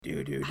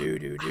Irish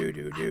exit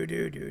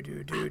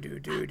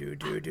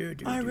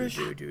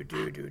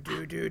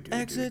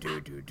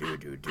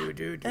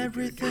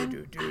everything.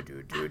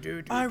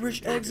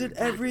 Irish exit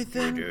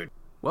everything.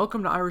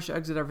 Welcome to Irish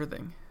Exit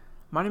Everything.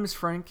 My name is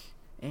Frank,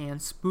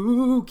 and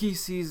spooky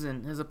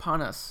season is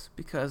upon us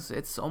because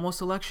it's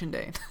almost election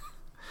day.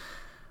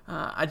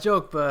 I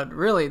joke, but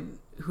really,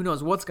 who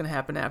knows what's going to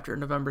happen after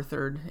November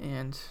 3rd,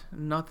 and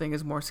nothing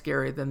is more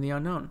scary than the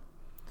unknown.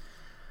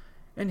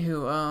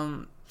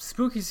 Anywho,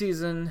 spooky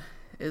season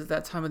is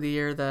that time of the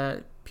year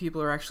that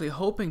people are actually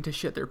hoping to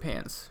shit their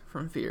pants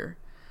from fear.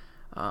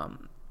 I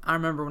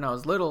remember when I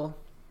was little,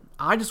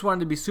 I just wanted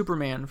to be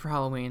Superman for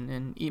Halloween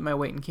and eat my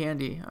weight in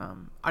candy.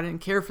 I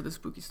didn't care for the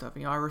spooky stuff.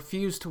 I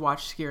refused to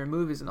watch scary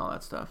movies and all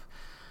that stuff.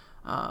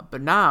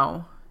 But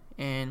now,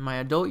 in my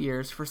adult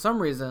years, for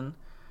some reason,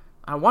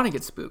 I want to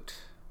get spooked.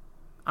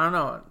 I don't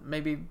know,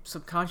 maybe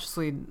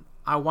subconsciously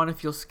I want to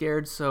feel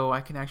scared so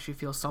I can actually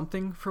feel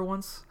something for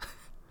once.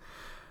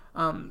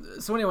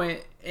 So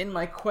anyway, in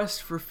my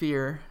quest for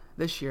fear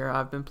this year,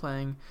 I've been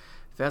playing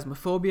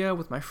Phasmophobia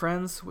with my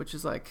friends, which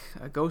is like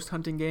a ghost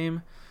hunting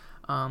game.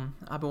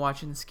 I've been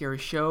watching scary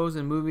shows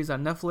and movies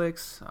on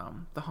Netflix,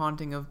 The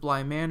Haunting of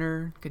Bly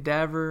Manor,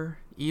 Cadaver,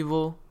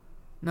 Evil.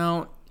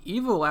 Now,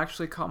 Evil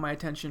actually caught my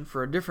attention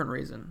for a different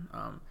reason.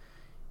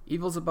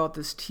 Evil's about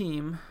this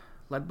team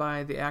led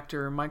by the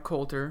actor Mike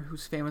Colter,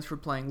 who's famous for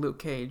playing Luke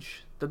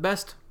Cage. The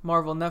best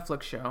Marvel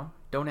Netflix show,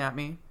 don't at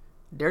me.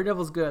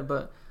 Daredevil's good,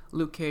 but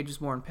Luke Cage is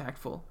more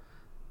impactful.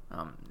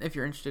 If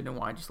you're interested in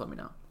why, just let me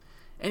know.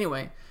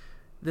 Anyway,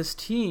 this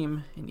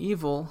team in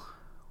Evil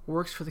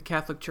works for the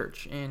Catholic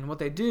Church, and what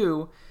they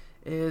do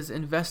is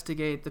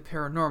investigate the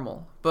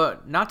paranormal,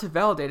 but not to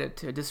validate it,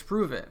 to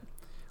disprove it,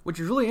 which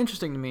is really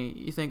interesting to me.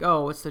 You think,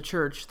 oh, it's the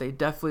church, they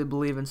definitely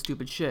believe in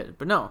stupid shit,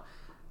 but no,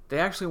 they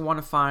actually want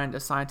to find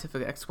a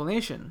scientific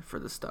explanation for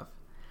this stuff.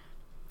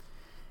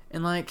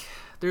 And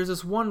there's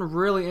this one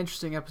really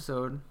interesting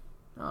episode,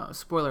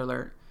 spoiler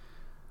alert,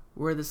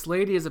 where this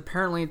lady is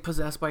apparently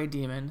possessed by a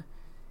demon,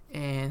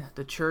 and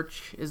the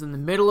church is in the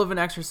middle of an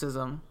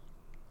exorcism,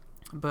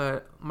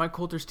 but Mike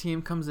Colter's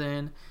team comes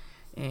in,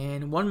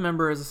 and one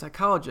member is a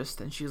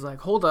psychologist, and she's like,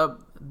 hold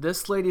up,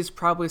 this lady's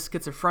probably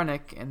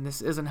schizophrenic, and this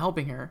isn't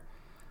helping her.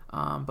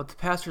 But the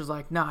pastor's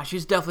like, nah,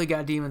 she's definitely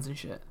got demons and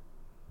shit.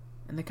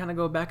 And they kind of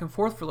go back and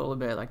forth for a little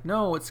bit, like,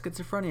 no, it's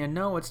schizophrenia,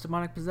 no, it's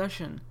demonic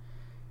possession.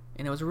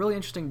 And it was a really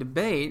interesting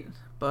debate,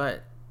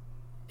 but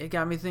it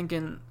got me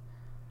thinking,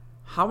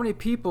 how many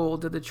people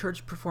did the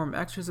church perform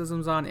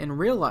exorcisms on in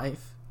real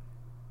life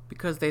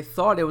because they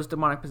thought it was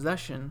demonic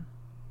possession,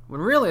 when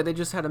really they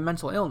just had a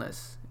mental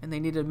illness and they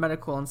needed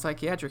medical and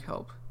psychiatric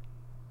help?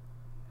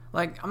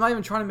 I'm not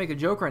even trying to make a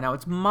joke right now.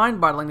 It's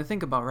mind-boggling to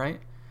think about, right?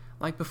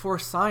 Before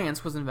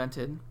science was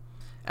invented,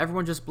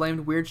 everyone just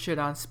blamed weird shit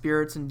on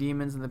spirits and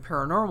demons and the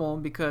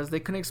paranormal because they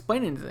couldn't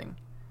explain anything.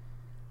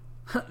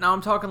 Now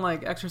I'm talking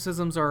like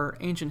exorcisms are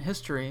ancient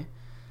history,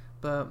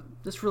 but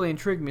this really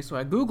intrigued me, so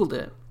I Googled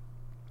it.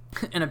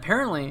 And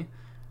apparently,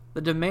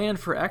 the demand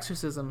for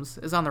exorcisms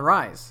is on the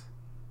rise.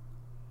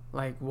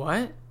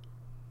 What?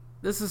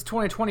 This is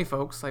 2020,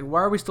 folks. Why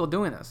are we still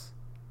doing this?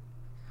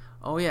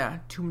 Oh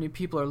yeah, too many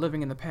people are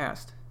living in the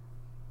past.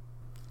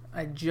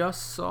 I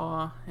just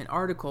saw an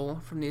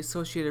article from the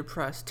Associated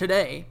Press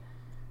today,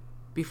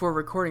 before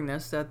recording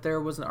this, that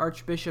there was an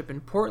archbishop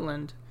in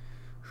Portland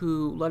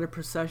who led a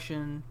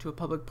procession to a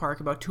public park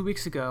about 2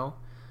 weeks ago,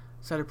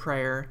 said a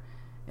prayer,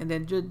 and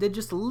then did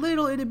just a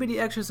little itty-bitty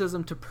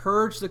exorcism to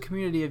purge the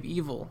community of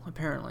evil,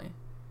 apparently.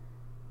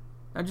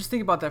 Now just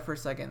think about that for a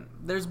second.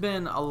 There's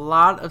been a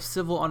lot of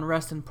civil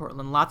unrest in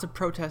Portland, lots of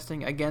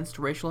protesting against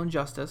racial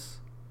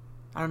injustice.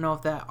 I don't know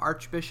if that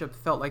archbishop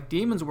felt like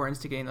demons were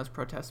instigating those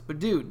protests, but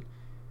dude,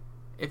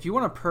 if you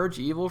want to purge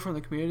evil from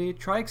the community,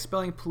 try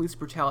expelling police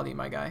brutality,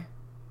 my guy.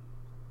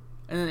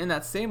 And then in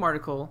that same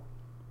article,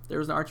 there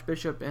was an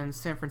archbishop in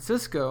San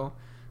Francisco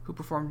who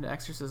performed an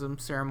exorcism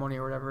ceremony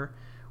or whatever,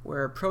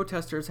 where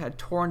protesters had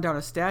torn down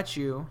a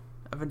statue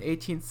of an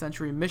 18th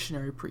century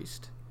missionary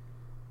priest.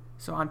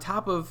 So on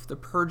top of the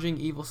purging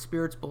evil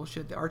spirits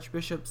bullshit, the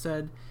archbishop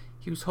said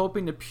he was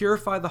hoping to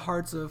purify the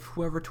hearts of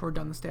whoever tore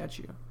down the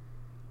statue.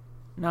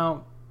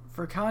 Now,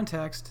 for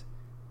context,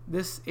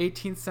 this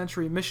 18th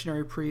century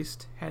missionary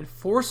priest had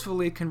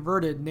forcefully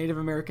converted Native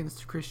Americans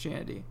to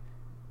Christianity.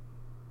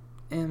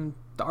 And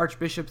the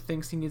archbishop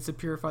thinks he needs to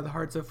purify the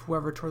hearts of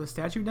whoever tore the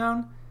statue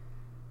down?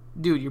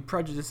 Dude, your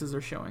prejudices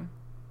are showing.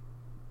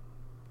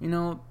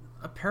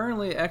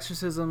 Apparently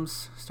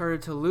exorcisms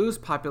started to lose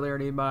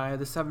popularity by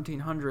the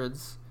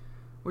 1700s,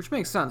 which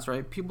makes sense,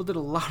 right? People did a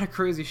lot of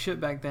crazy shit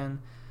back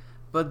then,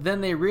 but then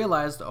they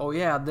realized, oh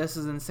yeah, this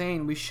is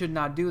insane, we should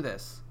not do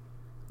this.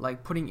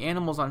 Like putting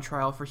animals on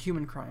trial for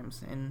human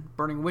crimes and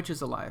burning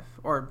witches alive,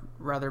 or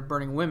rather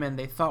burning women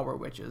they thought were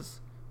witches.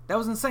 That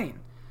was insane.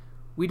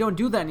 We don't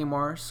do that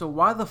anymore, so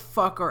why the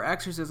fuck are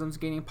exorcisms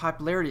gaining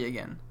popularity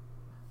again?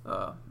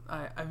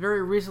 I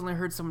very recently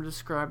heard someone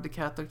describe the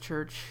Catholic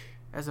Church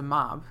as a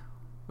mob,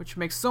 which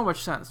makes so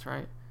much sense,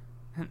 right?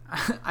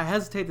 I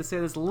hesitate to say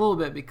this a little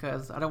bit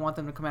because I don't want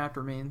them to come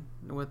after me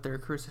with their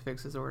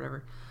crucifixes or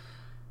whatever.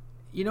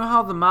 You know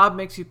how the mob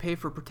makes you pay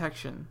for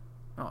protection?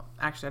 Well,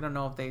 actually, I don't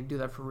know if they do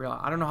that for real.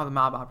 I don't know how the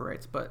mob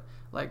operates, but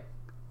like,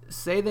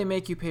 say they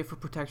make you pay for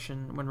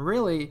protection when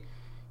really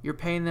you're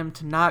paying them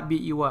to not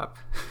beat you up.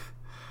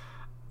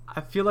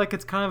 I feel like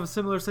it's kind of a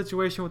similar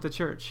situation with the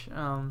church.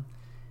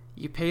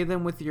 You pay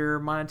them with your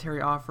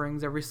monetary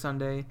offerings every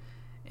Sunday,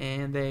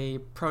 and they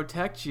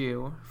protect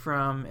you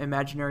from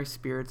imaginary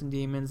spirits and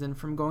demons and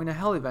from going to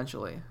hell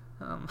eventually.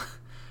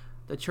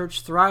 The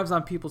church thrives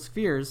on people's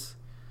fears,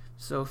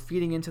 so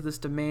feeding into this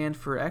demand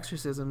for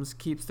exorcisms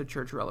keeps the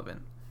church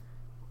relevant.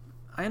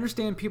 I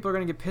understand people are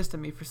going to get pissed at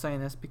me for saying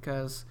this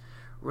because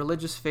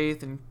religious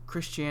faith and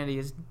Christianity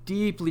is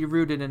deeply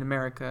rooted in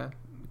America,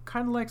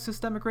 kind of like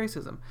systemic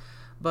racism.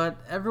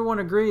 But everyone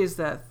agrees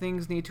that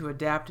things need to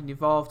adapt and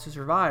evolve to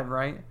survive,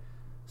 right?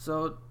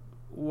 So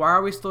why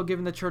are we still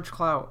giving the church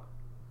clout?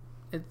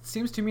 It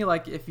seems to me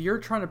like if you're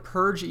trying to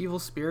purge evil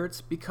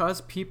spirits because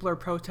people are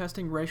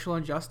protesting racial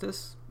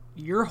injustice,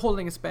 you're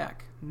holding us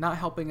back, not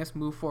helping us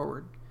move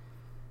forward.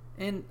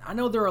 And I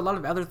know there are a lot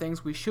of other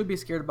things we should be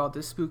scared about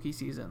this spooky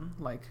season,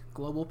 like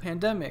global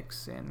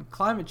pandemics and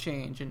climate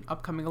change and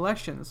upcoming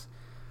elections.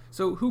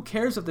 So who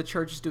cares if the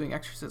church is doing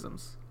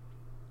exorcisms?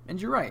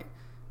 And you're right.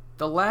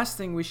 The last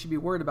thing we should be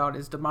worried about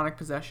is demonic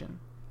possession.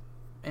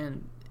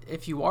 And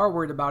if you are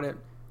worried about it,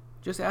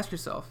 just ask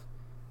yourself,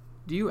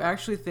 do you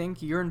actually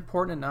think you're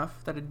important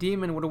enough that a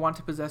demon would want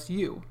to possess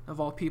you, of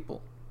all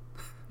people?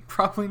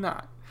 Probably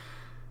not.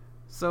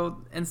 So,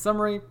 in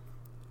summary,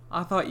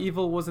 I thought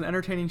Evil was an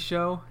entertaining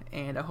show,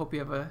 and I hope you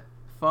have a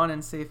fun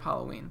and safe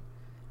Halloween.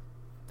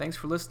 Thanks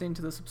for listening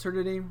to this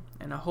absurdity,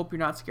 and I hope you're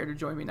not scared to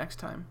join me next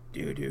time.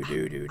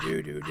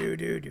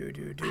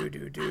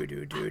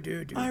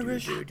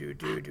 Irish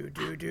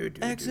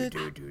exit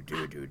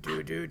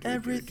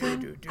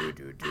everything.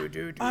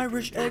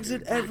 Irish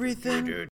exit everything.